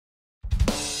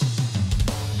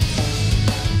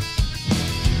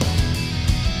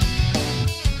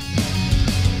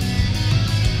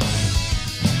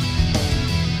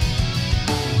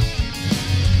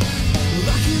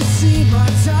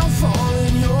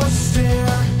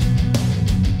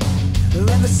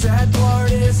sad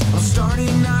part is I'm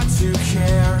starting not to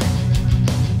care.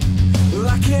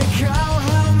 I can't count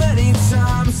how many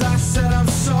times I said I'm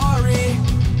sorry,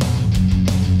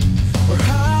 or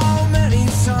how many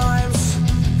times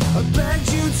I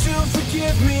begged you to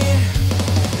forgive me.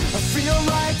 I feel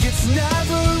like it's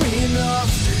never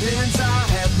enough, and I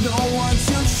have no one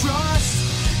to trust,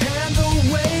 and the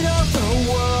weight of the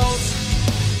world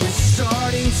is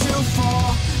starting to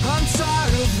fall. I'm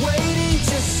tired of waiting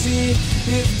to see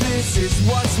if this is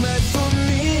what's meant for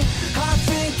me. I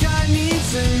think I need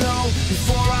to know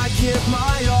before I give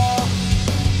my all.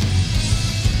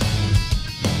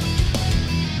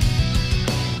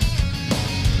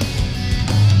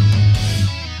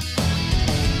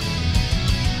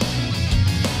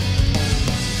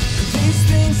 These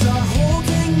things are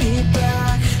holding me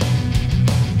back.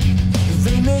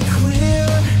 They make clear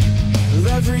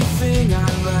everything I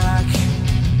lack.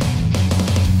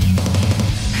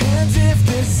 And if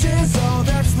this is all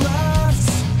that's left,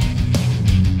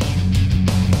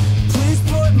 please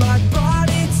put my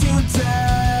body to death.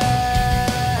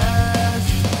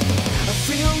 I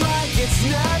feel like it's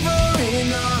never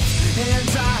enough, and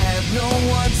I have no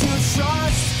one to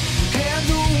trust, and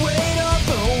the weight of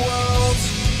the world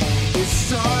is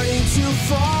starting to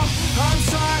fall. I'm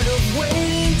tired of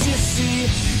waiting to see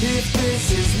if this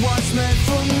is what's meant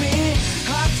for me.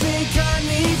 I think I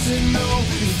need to know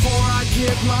before I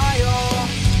give my all.